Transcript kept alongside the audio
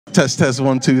Test, test,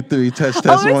 1, 2, 3. Test,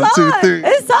 test, Oh, 1, 2, 3.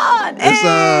 It's on. It's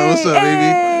on. What's up,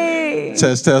 baby?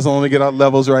 Test, test. Let me get our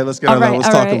levels right. Let's get our levels.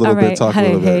 Talk a little bit. Talk a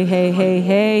little bit. Hey.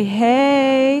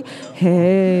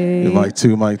 Mic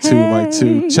 2, mic 2, mic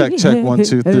 2. Check, check, 1,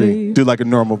 2, 3. Do like a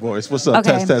normal voice. What's up?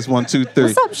 Okay. Test, test, 1, 2, 3.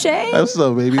 What's up, Shay? What's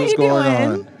up, baby? How What's you going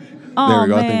doing? on? There we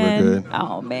go. I think we're good.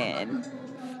 Oh, man.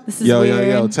 This is Yo, weird.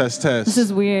 yo, yo. Test, test. This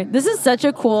is weird. This is such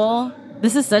a cool,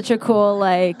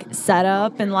 like,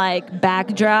 setup and, like,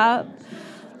 backdrop.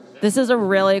 This is a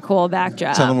really cool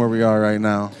backdrop. Tell them where we are right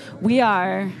now. We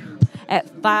are at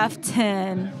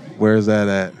 510 Where is that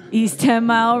at? East 10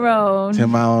 Mile Road. 10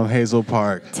 Mile Hazel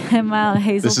Park. 10 Mile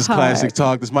Hazel This is Park. Classic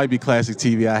Talk. This might be Classic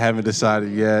TV. I haven't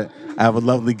decided yet. I have a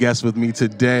lovely guest with me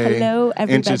today. Hello,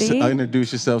 everybody.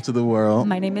 Introduce yourself to the world.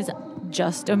 My name is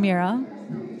Just Amira.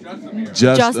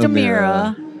 Just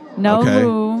Amira. Know Okay.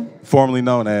 who. Formerly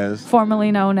known as.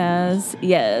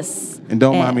 Yes. And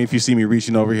don't mind me if you see me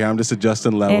reaching over here. I'm just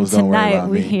adjusting And levels. Don't worry tonight about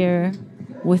we're me. here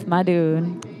with my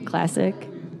dude, Classic.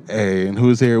 Hey, and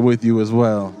who's here with you as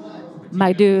well?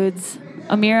 My dudes,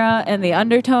 Amira and the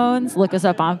Undertones. Look us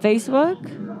up on Facebook,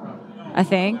 I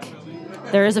think.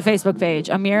 There is a Facebook page,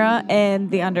 Amira and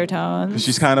the Undertones.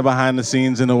 She's kind of behind the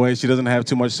scenes in a way. She doesn't have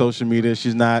too much social media.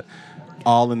 She's not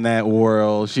all in that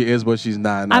world. She is, but she's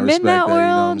not. And I I'm respect in that that. world. You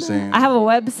know what I'm saying? I have a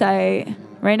website.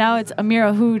 Right now it's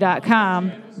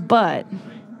amirahoo.com, but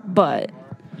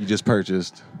You just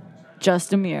purchased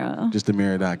just Amira.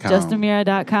 justamira.com.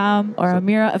 Justamira.com or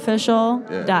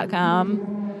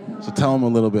amiraofficial.com. So tell them a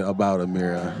little bit about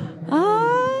Amira.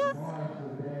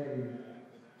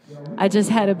 I just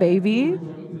had a baby.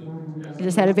 I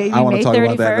just had a baby I want May to talk 31st.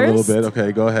 about that in a little bit.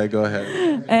 Okay, go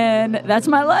ahead. And that's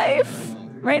my life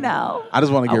right now. I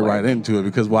just want to get I'll right work. into it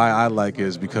because why I like it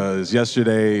is because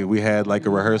yesterday we had like a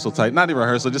rehearsal type, not even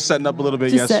rehearsal, just setting up a little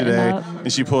bit Just setting yesterday. up.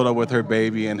 And she pulled up with her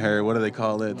baby and her, what do they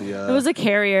call it? The It was a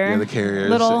carrier. yeah, the carrier.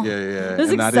 Little. Yeah. It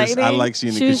was And exciting. I like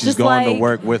seeing it She was because she's just going to like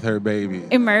work with her baby.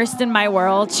 immersed in my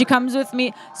world. She comes with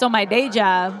me. So my day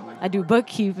job, I do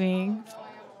bookkeeping,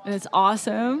 and it's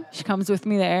awesome. She comes with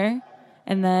me there,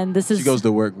 and then this is. She goes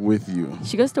to work with you.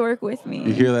 She goes to work with me.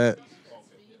 You hear that?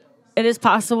 It is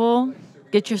possible.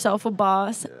 Get yourself a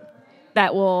boss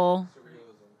that will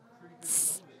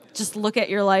just look at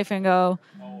your life and go,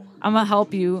 I'm going to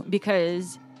help you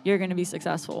because you're going to be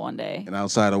successful one day. And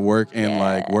outside of work and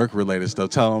like Yeah. work related stuff,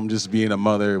 tell them just being a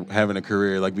mother, having a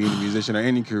career, like being a musician or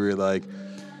any career, like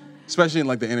especially in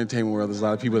like the entertainment world, there's a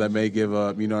lot of people that may give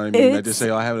up, you know what I mean? That just say,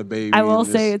 oh, I have a baby. I will and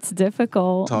just say it's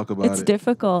difficult. talk about It's it.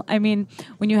 difficult. I mean,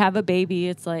 when you have a baby,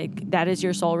 it's like that is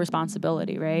your sole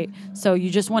responsibility, right? So you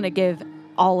just want to give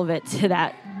all of it to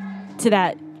that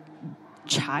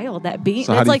child, that being.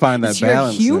 So how it's do you like find that it's your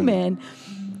balance then? human.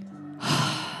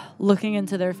 Looking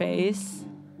into their face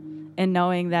and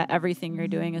knowing that everything you're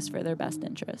doing is for their best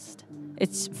interest.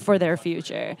 It's for their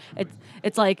future.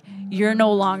 It's like you're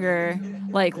no longer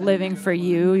like living for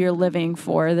you. You're living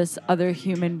for this other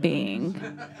human being.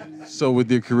 So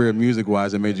with your career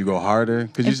music-wise, it made you go harder?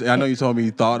 Because I know you told me you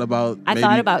thought about I maybe,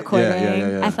 thought about quitting.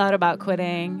 Yeah. I thought about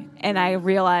quitting, and I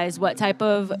realized what type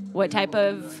of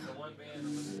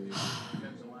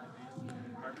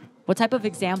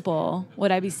example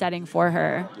would I be setting for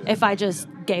her if I just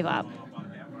gave up?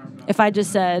 If I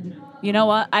just said, you know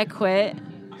what, I quit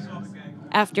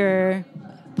after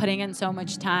putting in so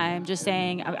much time, just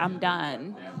saying I'm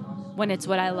done, when it's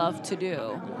what I love to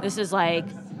do. This is like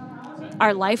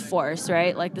our life force,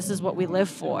 right? Like this is what we live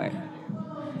for.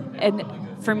 And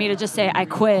for me to just say I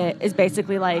quit is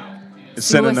basically like It's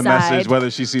sending the suicide. message,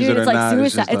 whether she sees Dude, it or it's like not.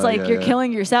 suicide. It's, It's like you're yeah.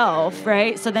 killing yourself,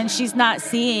 right? So then she's not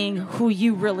seeing who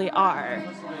you really are.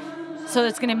 So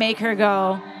it's gonna make her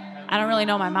go, I don't really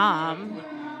know my mom.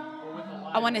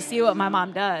 I want to see what my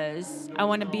mom does. I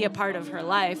want to be a part of her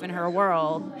life and her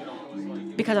world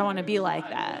because I want to be like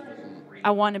that.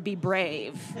 I want to be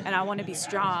brave and I want to be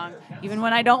strong. Even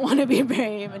when I don't want to be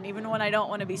brave and even when I don't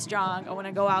want to be strong, I want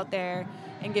to go out there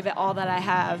and give it all that I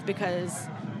have because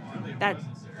that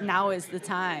now is the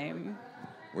time.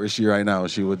 Where's she right now?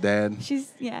 Is she with dad?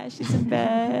 She's in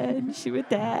bed. She with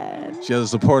dad. She has a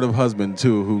supportive husband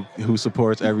too, who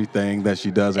supports everything that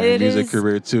she does in her It music is-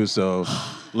 career too. So,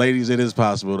 ladies, it is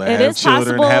possible to It have is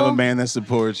children, possible. have a man that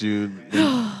supports you.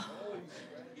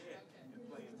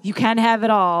 You can't have it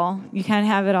all. You can't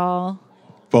have it all.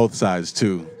 Both sides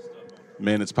too.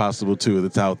 Men, it's possible too.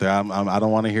 That's out there. I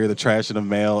don't want to hear the trashing of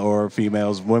male or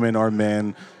females, women or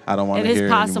men. I don't want It to is hear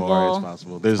possible. it anymore. It's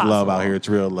possible. There's love out here. It's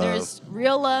real love. There's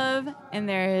real love, and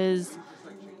there is.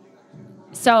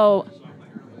 So,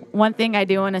 one thing I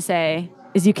do want to say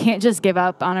is you can't just give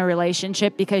up on a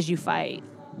relationship because you fight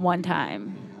one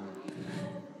time.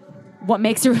 what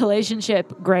makes a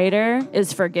relationship greater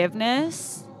is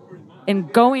forgiveness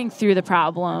and going through the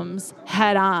problems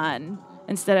head on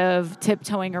instead of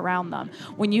tiptoeing around them.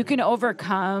 When you can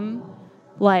overcome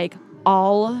like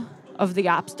all of the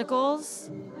obstacles,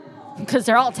 because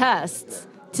they're all tests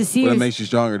to see. But it makes you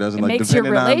stronger, doesn't it? It Like, makes your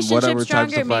depending on relationship whatever stronger.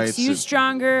 types It of makes fights, you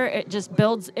stronger. It just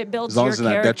builds. It builds as long your as it's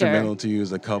not character. detrimental to you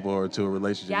as a couple or to a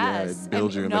relationship, yeah, Yes. it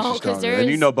builds you and No, makes you 'cause stronger. And you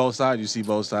there's- know both sides. You see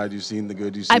both sides. You've seen the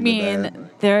good. You've seen I the mean, bad.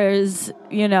 there's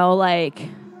like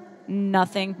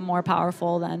nothing more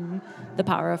powerful than the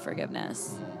power of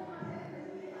forgiveness.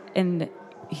 And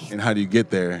And how do you get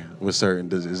there with certain?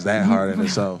 Is that hard in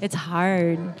itself? it's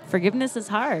hard. Forgiveness is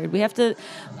hard. We have to,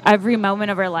 every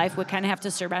moment of our life, we kind of have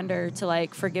to surrender to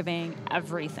like forgiving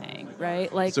everything,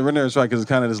 right? Like Surrender is right because it's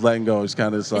kind of just letting go. It's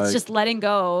kind of just like it's just letting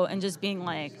go and just being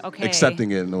like, okay,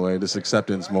 accepting it in a way. This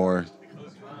acceptance more.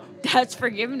 that's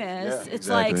forgiveness. Yeah, it's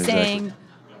exactly, like exactly. saying,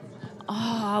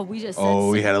 oh, we just said Oh,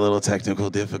 we some- had a little technical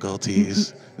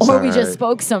difficulties. or It's we all just right.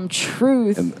 spoke some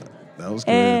truth. And that was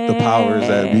good. The powers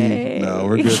that be. No,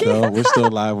 we're good though. We're still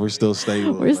alive. We're still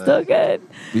stable. We're man. still good.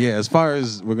 But yeah, as far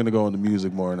as we're gonna go into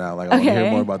music more now. Like I want to hear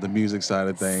Okay. more about the music side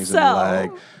of things So-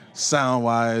 and like sound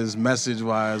wise, message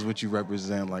wise, what you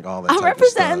represent, like all that. I'm type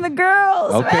representing the of girls.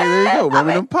 stuff. Okay, there you go.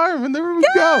 Women empowerment. There we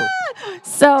go.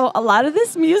 So a lot of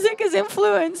this music is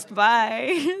influenced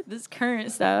by this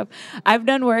current stuff. I've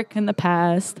done work in the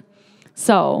past.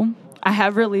 So I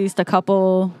have released a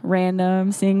couple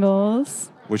random singles.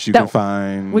 Which you That- can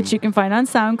find. Which you can find on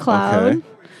SoundCloud. Okay.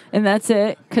 And that's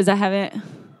it, because I haven't,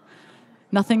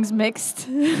 nothing's mixed.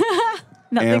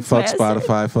 Nothing's and fuck mastered.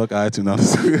 Spotify, fuck iTunes. No,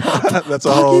 that's a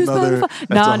Fuck whole you, nother.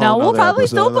 Spotify. No, we'll probably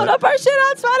still put up our shit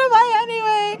on Spotify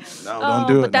anyway. No, don't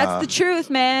do But it. that's nah. the truth,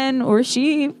 man. We're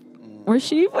sheep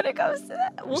when it comes to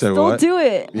that. We'll Said still what? do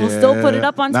it. We'll still put it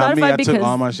up on Not Spotify me. I because took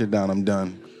all my shit down. I'm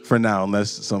done for now, unless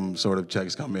some sort of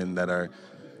checks come in that are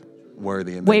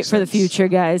worthy. And wait make for the sense. future,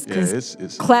 guys. Yeah, 'Cause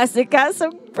it's. Classic got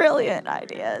some brilliant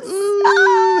ideas.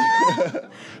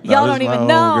 Nah, Y'all this don't my even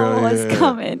know homegirl, what's yeah.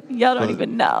 coming. Y'all don't But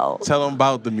even know. Tell them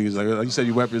about the music. Like you said,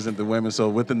 you represent the women, so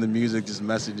within the music, just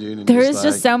messaging and There just is like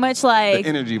just so much the like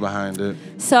energy behind it.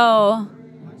 so.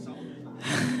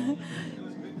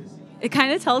 It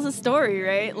kind of tells a story,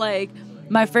 right? Like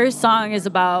my first song is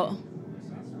about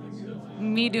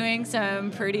me doing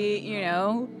some pretty,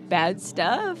 bad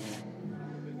stuff.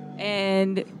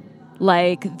 And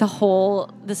like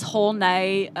this whole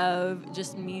night of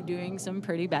just me doing some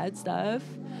pretty bad stuff.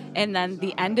 And then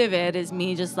the end of it is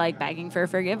me just like begging for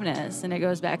forgiveness. And it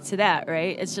goes back to that,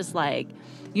 right? It's just like,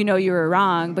 you were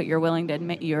wrong, but you're willing to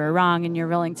admit you were wrong and you're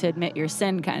willing to admit your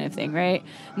sin kind of thing, right?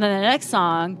 And then the next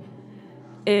song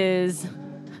is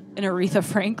an Aretha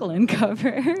Franklin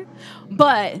cover.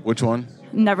 But Which one?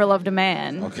 Never Loved a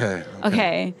Man.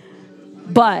 Okay.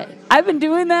 But I've been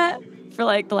doing that for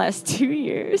like the last 2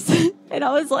 years. And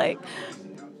I was like,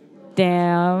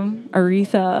 damn,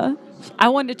 Aretha. I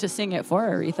wanted to sing it for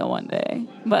Aretha one day.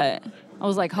 But I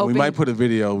was like hoping. We might put a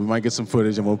video. We might get some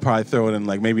footage, and we'll probably throw it in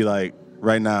like maybe like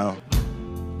right now.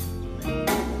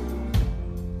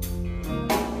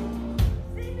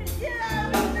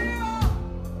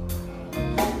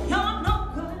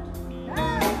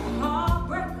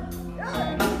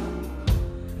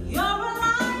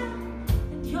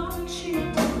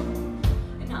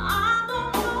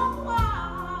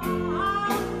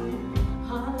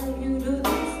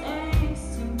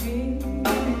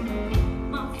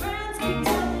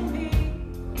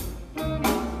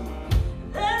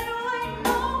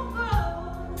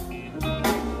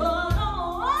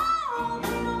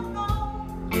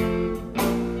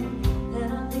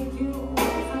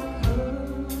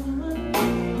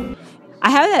 I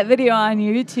have that video on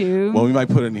YouTube. Well, we might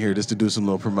put it in here just to do some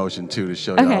little promotion too, to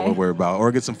show Okay. y'all what we're about,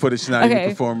 or get some footage tonight Okay. you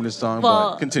performing this song.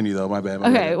 Well- But continue though. My bad.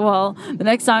 Okay, well, the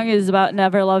next song is about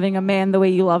never loving a man the way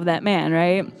you love that man,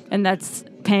 right? And that's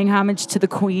paying homage to the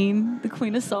queen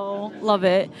of soul. Love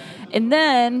it. And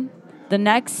then the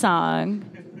next song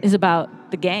is about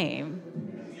the game,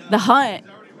 the hunt.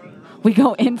 We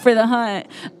go in for the hunt.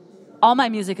 All my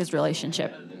music is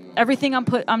relationship. Everything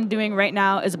I'm doing right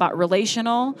now is about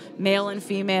relational, male and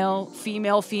female,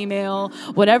 female,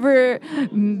 whatever,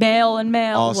 male and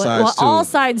male, All sides to all it.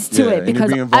 sides to Yeah, it, and you're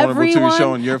because being vulnerable too, everyone,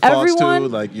 showing your flaws too,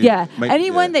 everyone, like you yeah, make-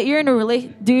 anyone yeah. that you're in a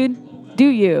dude, do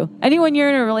you? Anyone you're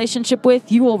in a relationship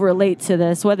with, you will relate to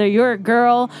this, whether you're a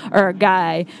girl or a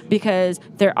guy, because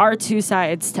there are two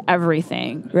sides to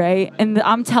everything, right? And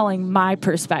I'm telling my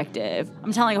perspective.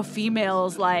 I'm telling a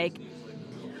female's like.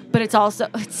 But it's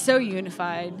so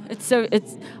unified. It's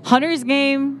Hunter's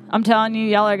Game. I'm telling you,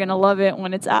 y'all are gonna love it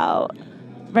when it's out.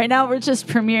 Right now, we're just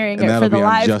premiering And it that'll for the be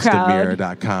on live crowd.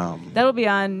 justamira.com. That'll be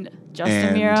on Just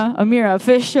And- Amira, Amira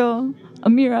Official,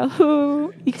 Amira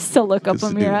Who. You can still look up It's the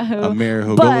Amira dude, Who. Amira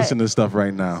Who. But, Go listen to stuff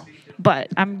right now. But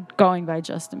I'm going by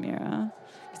Just Amira.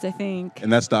 Because I think...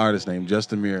 And that's the artist name,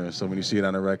 Just Amira. So when you see it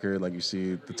on a record, like you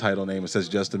see the title name, it says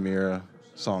Just Amira,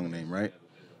 song name, right?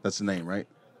 That's the name, right?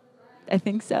 I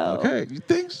think so. Okay, you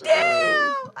think so?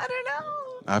 Damn! I don't know.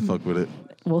 I fuck with it.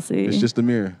 We'll see. It's just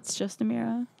Amira. It's just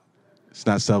Amira. It's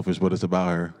not selfish, but it's about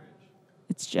her.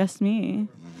 It's just me.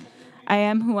 I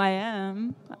am who I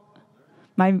am.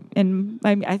 I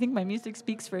think my music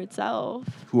speaks for itself.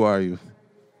 Who are you?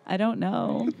 I don't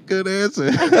know. Good answer.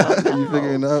 You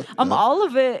figuring it out? I'm all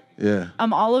of it. Yeah.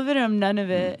 I'm all of it and I'm none of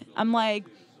it. I'm like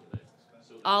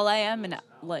all I am and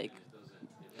like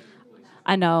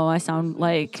I know I sound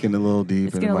like Getting a little deep.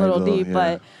 it's and getting a it might little deep,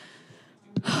 yeah.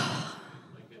 but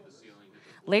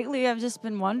lately I've just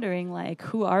been wondering like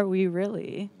who are we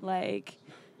really? Like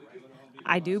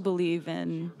I do believe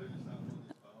in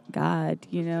God,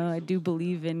 you know, I do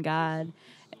believe in God.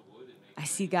 I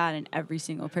see God in every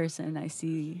single person I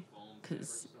see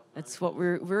because that's what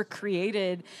we're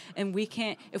created, and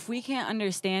if we can't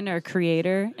understand our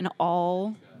creator and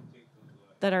all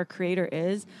that our creator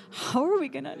is, how are we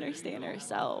going to understand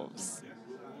ourselves?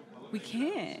 We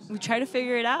can't. We try to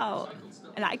figure it out,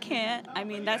 and I can't. I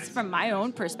mean, that's from my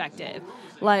own perspective.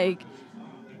 Like,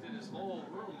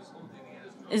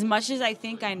 as much as I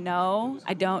think I know,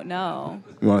 I don't know.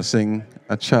 You want to sing?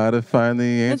 I try to find the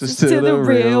answers to the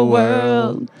real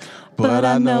world. But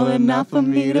I know they're not for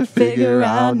me to figure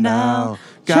out now.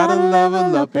 Gotta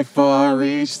level up before I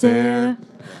reach there.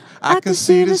 I can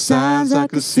see the signs, I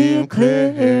can see them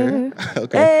clear.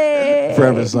 Okay. Hey.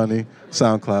 Forever Sunny,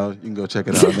 SoundCloud. You can go check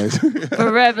it out next.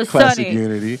 Forever Classic Sunny.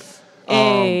 Unity.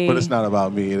 Hey. But it's not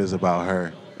about me, it is about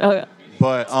her. Okay.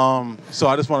 But so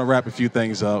I just want to wrap a few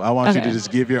things up. I want you to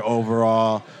just give your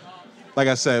overall, like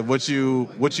I said, what you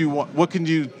want. What can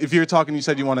you? If you're talking, you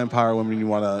said you want to empower women, you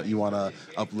want to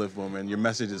uplift women. Your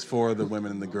message is for the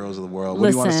women and the girls of the world. What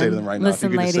do you want to say to them right now? If you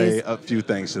could just say a few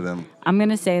things to them. I'm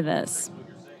gonna say this: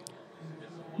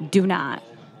 do not,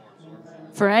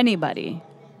 for anybody,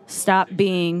 stop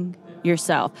being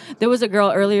yourself. There was a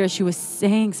girl earlier. She was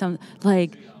saying something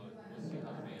like,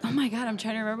 "Oh my God, I'm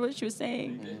trying to remember what she was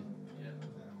saying."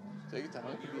 Take your time.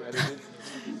 It could be edited.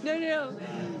 No.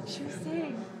 She was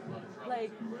saying,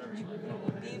 like, you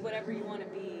be whatever you want to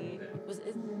be,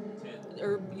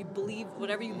 or you believe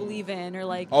whatever you believe in, or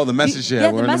like. Oh, the message she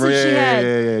had. Yeah, the message she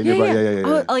had.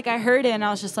 Yeah. Like I heard it, and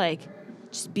I was just like,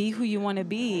 just be who you want to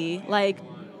be. Like,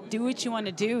 do what you want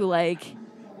to do. Like.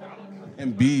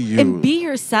 And be you. And be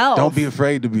yourself. Don't be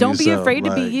afraid to be yourself. Don't be afraid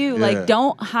to be you. Yeah. Like,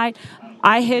 don't hide.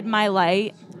 I hid my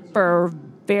light for a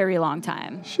very long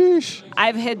time. Sheesh.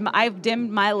 I've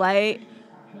dimmed my light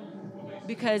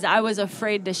because I was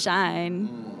afraid to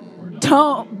shine.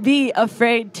 Don't be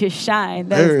afraid to shine.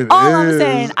 That's all I'm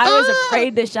saying. I was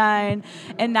afraid to shine,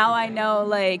 and now I know,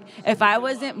 like, if I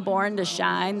wasn't born to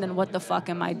shine, then what the fuck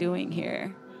am I doing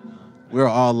here? We're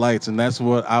all lights, and that's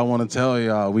what I want to tell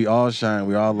y'all. We all shine.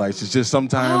 We all lights. It's just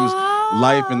sometimes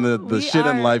life and the shit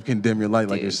in life can dim your light,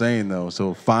 like you're saying, though.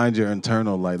 So find your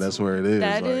internal light. That's where it is.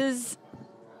 That is.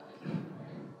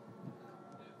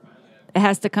 It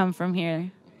has to come from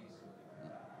here.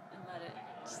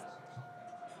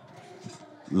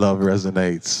 Love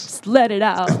resonates. Just let it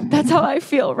out. That's how I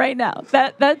feel right now.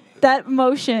 That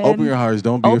motion. Open your hearts.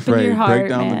 Don't be Open afraid. your heart, break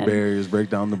down man. the barriers. Break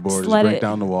down the borders. let Break it-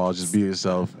 down the walls. Just be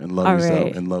yourself and love All yourself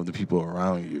right. and love the people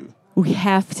around you. We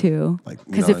have to. Like, you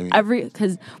Because know what I mean?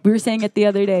 because we were saying it the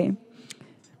other day,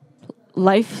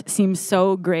 life seems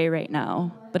so gray right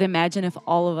now. But imagine if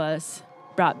all of us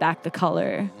brought back the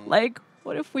color. Like,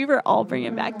 what if we were all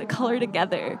bringing back the color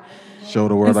together? Show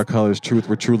the world our colors. Truth.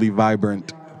 We're truly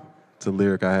vibrant. It's a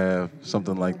lyric I have.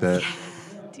 Something like that.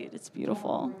 Dude, it's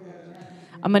beautiful.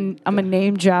 I'm a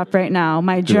name drop right now.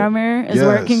 My drummer is Yes.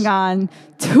 working on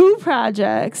 2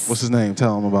 projects. What's his name?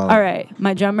 Tell him about it. All right,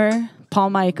 my drummer,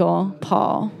 Paul Michael.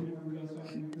 Paul,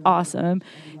 awesome.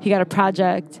 He got a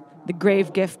project, The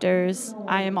Grave Gifters.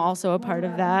 I am also a part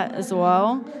of that as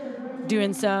well.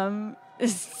 Doing some,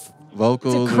 it's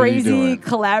Vocals. a what are you crazy doing?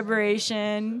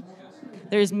 collaboration.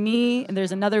 There's me and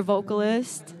there's another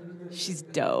vocalist. She's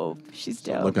dope. She's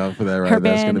dope. Look out for that. Right. Her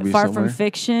That's band, gonna be Far somewhere. From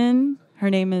Fiction. Her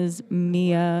name is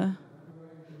Mia.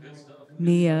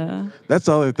 That's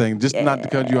the other thing. Just not to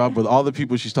cut you off, but all the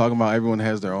people she's talking about, everyone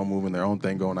has their own movement, their own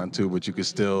thing going on too. But you can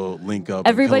still link up,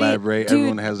 Everybody, and collaborate. dude,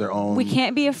 Everyone has their own. We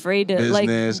can't be afraid to like.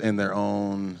 business and their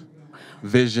own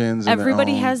visions. And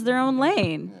Everybody their own, has their own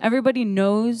lane. Everybody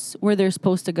knows where they're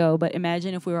supposed to go. But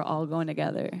imagine if we were all going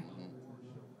together.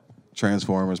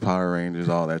 Transformers, Power Rangers,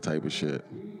 all that type of shit.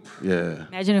 Yeah.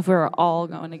 Imagine if we were all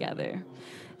going together.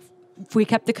 If we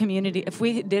kept the community, if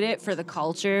we did it for the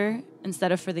culture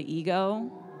instead of for the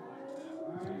ego.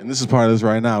 And this is part of this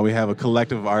right now. We have a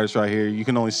collective of artists right here. You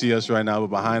can only see us right now, but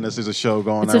behind us is a show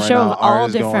going on right now. It's a show of all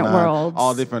Artists different going on. worlds.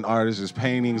 All different artists. There's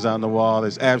paintings on the wall.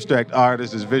 There's abstract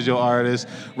artists. There's visual artists,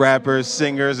 rappers,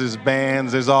 singers. There's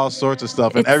bands. There's all sorts of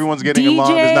stuff. And It's everyone's getting DJs,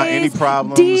 along. There's not any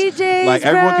problems. DJs, like,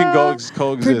 everyone can bro.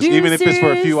 coexist. Even if it's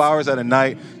for a few Producers. hours at a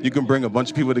night, you can bring a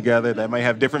bunch of people together that might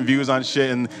have different views on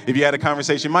shit. And if you had a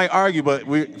conversation, you might argue, but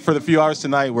for the few hours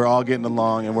tonight, we're all getting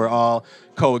along and we're all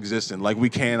coexisting like we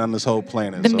can on this whole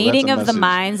planet. The So meeting that's a of the message.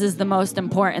 minds is the most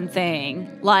important thing.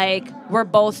 Like, we're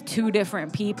both two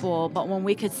different people, but when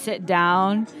we could sit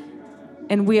down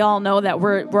and we all know that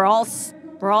we're all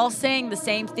saying the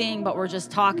same thing, but we're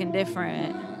just talking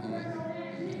different.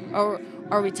 Or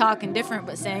are we talking different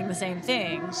but saying the same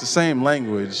thing? It's the same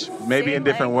language, maybe Same in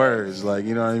different language. words. Like,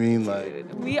 you know what I mean? Like,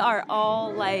 We are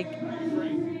all like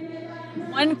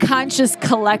one conscious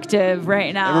collective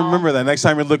right now. and remember that next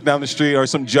time you look down the street or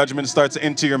some judgment starts to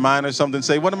enter your mind or something,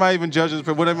 say, what am I even judging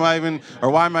for? What am I even, or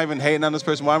why am I even hating on this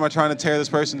person? Why am I trying to tear this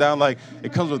person down? Like,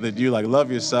 it comes with it. You like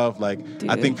love yourself. Like, I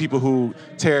Dude. think people who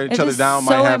tear each It other is down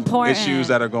so might have important. issues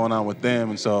that are going on with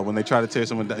them. And so when they try to tear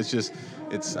someone down, it's just,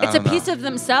 it's It's a piece of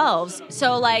themselves.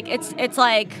 So like it's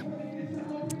like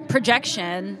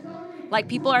projection. Like,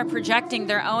 people are projecting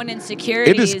their own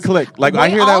insecurities. It just clicked. Like, We I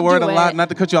hear that all word do a lot. it. Not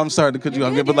to cut you off, I'm sorry to cut you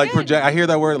off. You're But like, good. I hear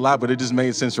that word a lot, but it just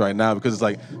made sense right now because it's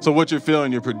like, so what you're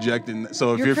feeling, you're projecting.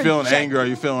 So if You're you're feeling project- anger or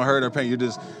you're feeling hurt or pain, you're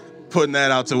just putting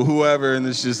that out to whoever, and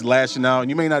it's just lashing out. And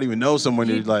you may not even know someone.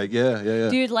 You're like, yeah.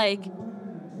 Dude, like,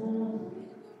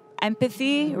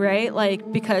 empathy, right?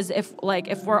 Like, because if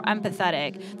we're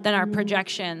empathetic, then our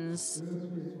projections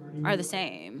are the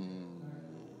same.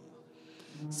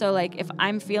 So like, if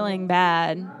I'm feeling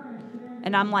bad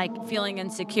and I'm like feeling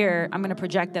insecure, I'm gonna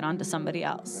project it onto somebody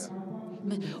else.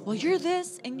 Well, you're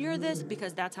this and you're this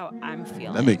because that's how I'm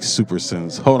feeling. That makes super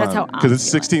sense. Hold That's how on, I'm because it's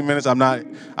feeling. 16 minutes. I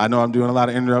know I'm doing a lot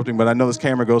of interrupting, but I know this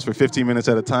camera goes for 15 minutes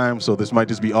at a time, so this might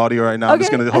just be audio right now. I'm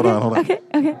just gonna hold on. Okay.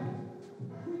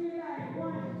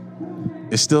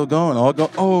 It's still going. All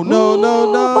go. Oh no.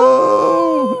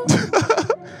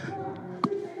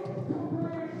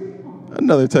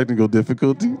 Another technical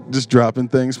difficulty. Just dropping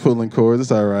things, pulling cords.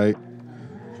 It's all right.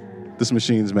 This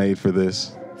machine's made for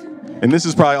this. And this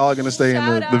is probably all going to stay in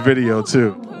the video,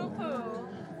 too.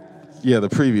 Yeah, the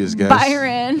previous guest.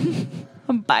 Byron.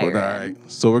 But, all right.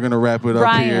 So we're going to wrap it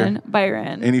up here.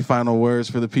 Byron. Any final words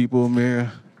for the people,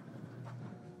 Amir?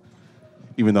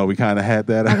 Even though we kind of had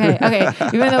that. Okay.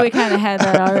 Even though we kind of had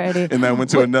that already. And then went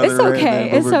to another It's rant, okay.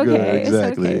 but It's we're good. okay.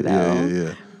 Exactly. It's okay, though.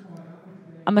 Yeah.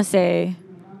 I'm going to say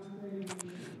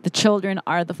the children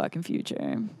are the fucking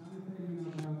future.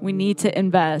 We need to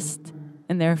invest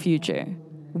in their future.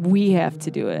 We have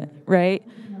to do it, right?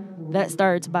 That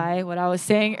starts by what I was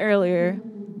saying earlier.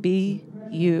 Be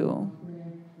you,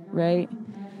 right?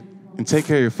 And take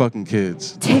care of your fucking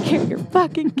kids. Take care of your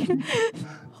fucking kids.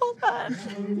 Hold on.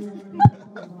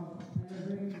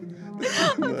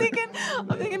 I'm thinking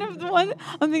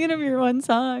of your one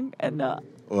song and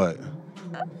What?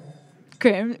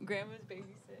 Grandma's babysitting.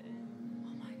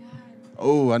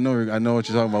 Oh, I know what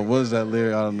you're talking about. What is that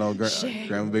lyric? I don't know.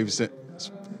 Grandma babysit.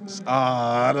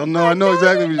 I don't know. I know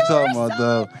exactly what you're talking about,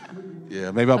 though.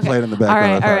 Yeah, maybe I'll play it in the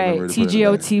background. All right.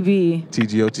 TGOTB.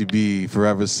 TGOTB,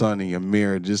 Forever Sunny,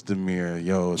 Amir, Just Amir.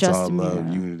 Yo, it's Just all love.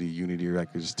 Amir. Unity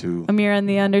Records, too. Amir and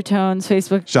the Undertones,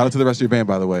 Facebook. Shout out to the rest of your band,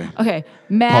 by the way. Okay,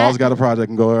 Matt. Paul's got a project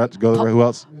and go who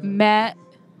else? Matt,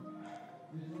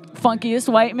 funkiest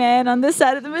white man on this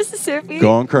side of the Mississippi.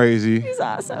 Going crazy. He's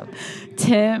awesome.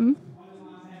 Tim,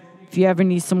 if you ever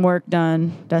need some work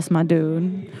done, that's my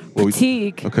dude.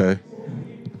 Fatigue. Okay.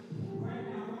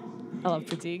 I love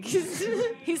Fatigue. He's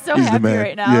so He's the happy man.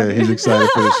 right now. Yeah, he's excited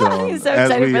for the show. He's so As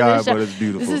excited we for the are, show. but it's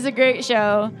beautiful. This is a great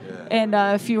show. Yeah. And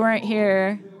if you weren't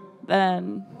here,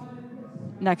 then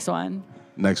next one.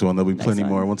 Next one, there'll be plenty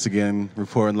one. more. Once again,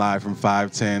 reporting live from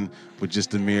 510 with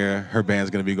Just Amir. Her band's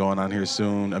going to be going on here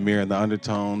soon. Amir and the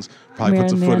Undertones. Probably Amir put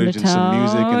some and the footage and some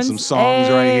music and some Undertones. songs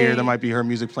right here. Hey. There might be her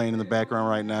music playing in the background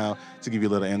right now to give you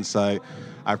a little insight.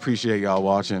 I appreciate y'all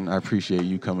watching. I appreciate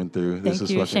you coming through. This Thank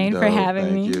is you, fucking Shane, dope. for having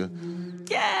Thank me. you.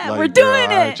 Yeah, Love we're you, girl. doing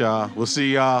All right, it. y'all. We'll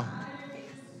see y'all.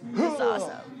 It's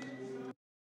awesome.